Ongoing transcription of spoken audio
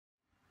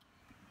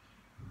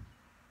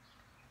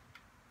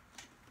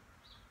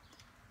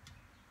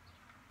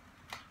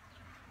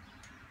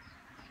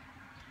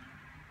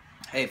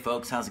Hey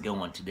folks, how's it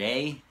going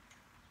today?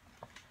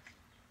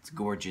 It's a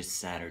gorgeous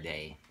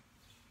Saturday.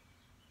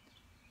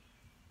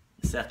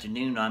 This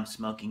afternoon I'm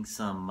smoking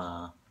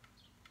some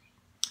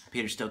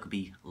Peter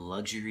Stokeby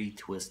Luxury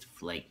Twist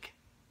Flake.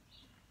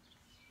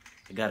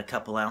 I got a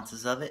couple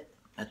ounces of it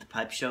at the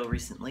pipe show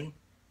recently,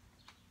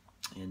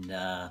 and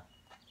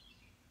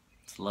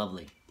it's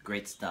lovely,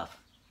 great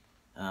stuff.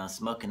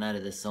 Smoking out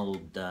of this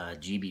old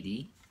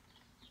GBD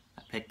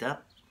I picked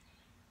up.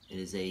 It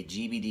is a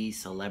GBD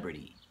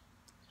Celebrity.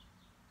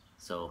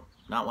 So,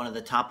 not one of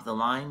the top of the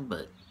line,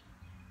 but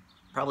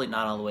probably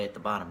not all the way at the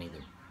bottom either.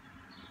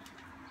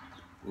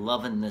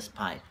 Loving this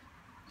pipe.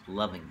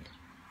 Loving it.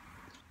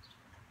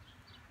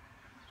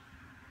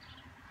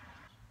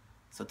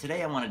 So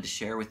today I wanted to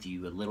share with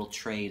you a little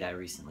trade I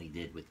recently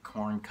did with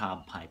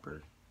Corncob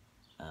Piper.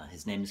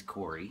 His name is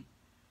Corey,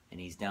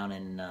 and he's down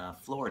in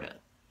Florida.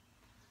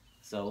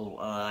 So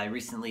I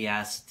recently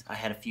asked, I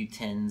had a few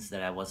tins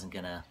that I wasn't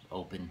going to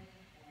open.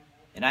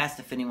 And I asked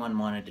if anyone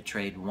wanted to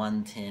trade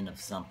one tin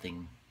of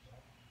something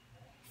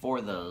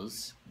for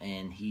those,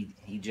 and he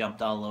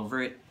jumped all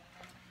over it.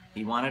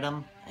 He wanted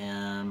them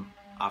and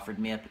offered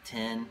me up a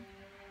tin.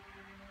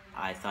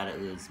 I thought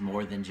it was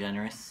more than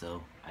generous,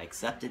 so I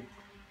accepted.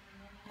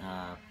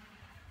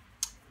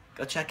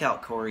 Go check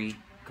out Corey's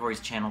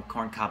channel,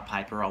 Corncob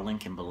Piper. I'll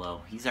link him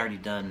below. He's already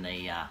done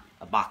a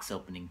box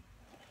opening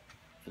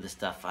for the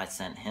stuff I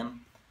sent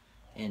him,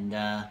 and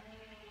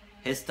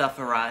his stuff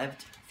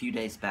arrived a few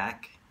days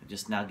back. I'm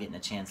just now getting a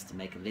chance to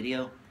make a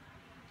video.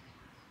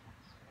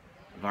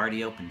 I've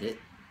already opened it,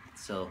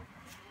 so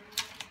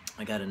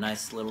I got a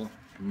nice little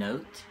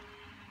note,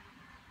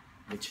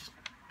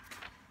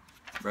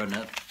 bro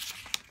note.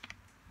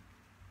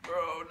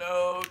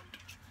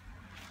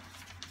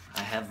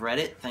 I have read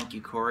it. Thank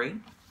you, Corey.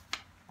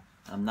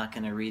 I'm not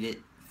going to read it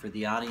for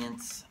the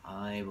audience.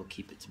 I will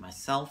keep it to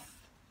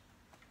myself.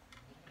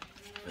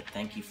 But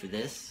thank you for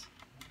this.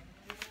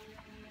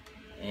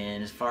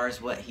 And as far as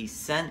what he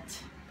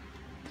sent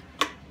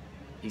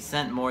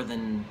more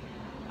than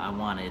I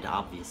wanted,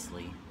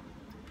 obviously,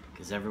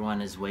 because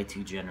everyone is way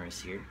too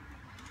generous here.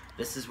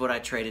 This is what I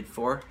traded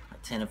for, a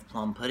tin of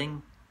plum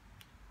pudding,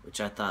 which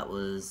I thought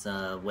was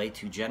way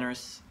too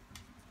generous.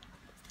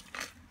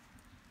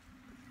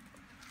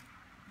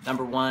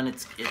 Number one,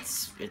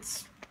 it's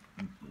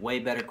way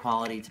better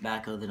quality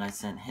tobacco than I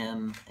sent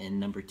him, and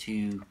number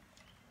two,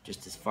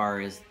 just as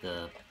far as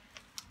the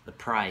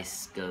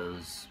price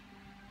goes,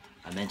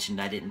 I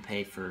mentioned I didn't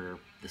pay for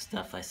the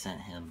stuff I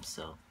sent him,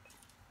 so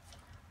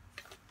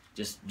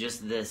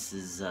just this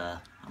is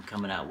I'm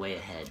coming out way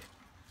ahead.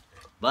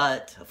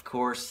 But of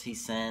course he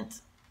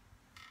sent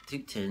 2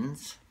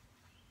 tins.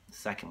 The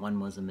second one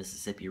was a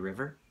Mississippi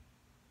River,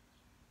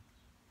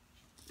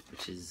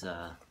 which is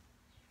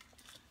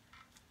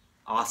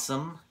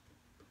awesome.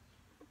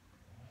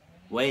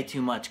 Way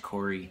too much,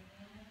 Corey.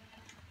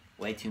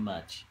 Way too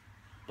much.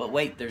 But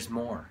wait, there's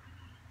more.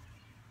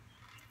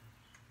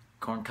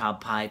 Corncob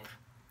pipe.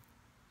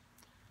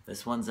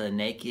 This one's a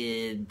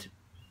Naked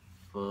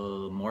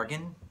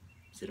Morgan.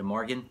 Is it a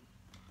Morgan?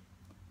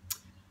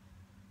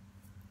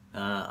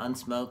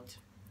 Unsmoked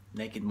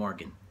Naked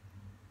Morgan.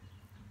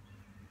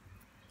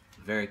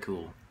 Very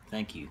cool.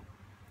 Thank you.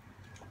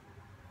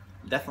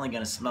 I'm definitely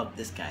gonna smoke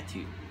this guy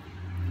too.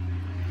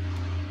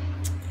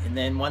 And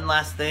then one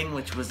last thing,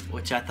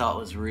 which I thought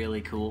was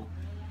really cool.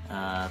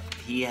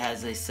 He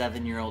has a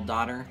 7-year-old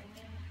daughter.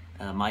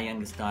 My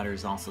youngest daughter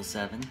is also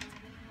 7.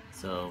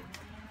 So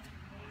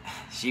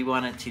she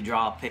wanted to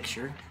draw a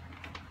picture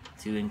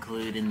to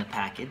include in the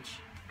package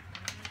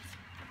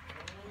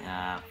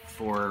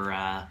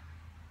for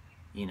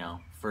you know,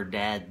 for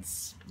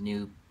Dad's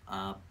new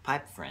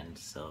pipe friend.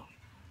 So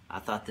I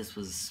thought this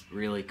was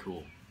really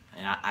cool,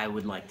 and I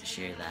would like to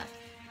share that.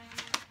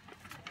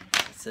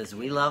 It says,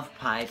 "We love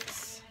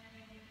pipes,"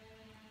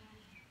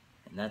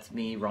 and that's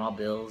me, Raw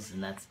Bills,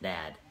 and that's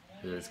Dad,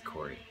 who is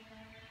Corey.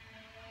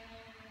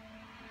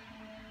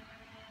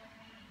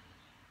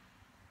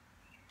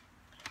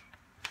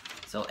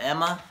 So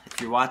Emma, if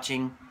you're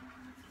watching,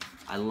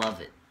 I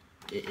love it.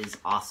 It is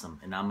awesome,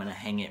 and I'm gonna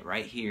hang it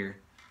right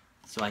here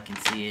so I can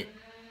see it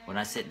when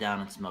I sit down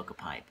and smoke a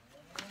pipe.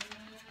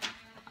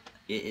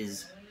 It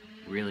is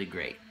really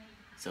great.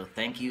 So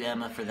thank you,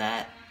 Emma, for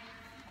that.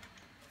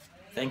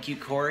 Thank you,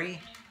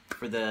 Corey,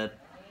 for the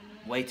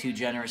way too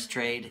generous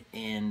trade,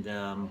 and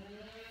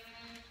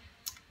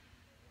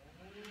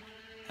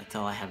that's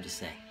all I have to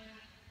say.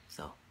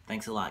 So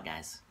thanks a lot,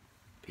 guys.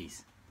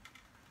 Peace.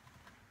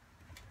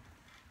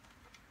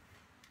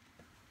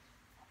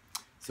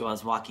 So I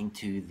was walking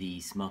to the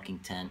smoking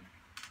tent.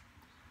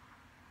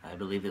 I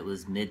believe it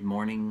was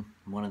mid-morning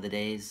one of the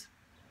days,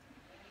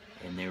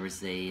 and there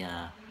was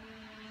a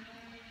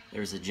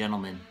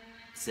gentleman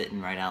sitting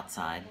right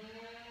outside,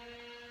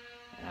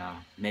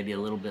 maybe a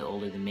little bit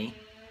older than me,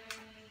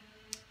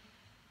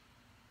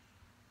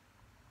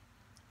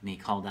 and he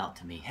called out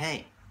to me,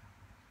 "Hey,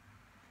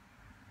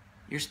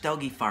 you're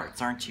Stogie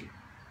Farts, aren't you?"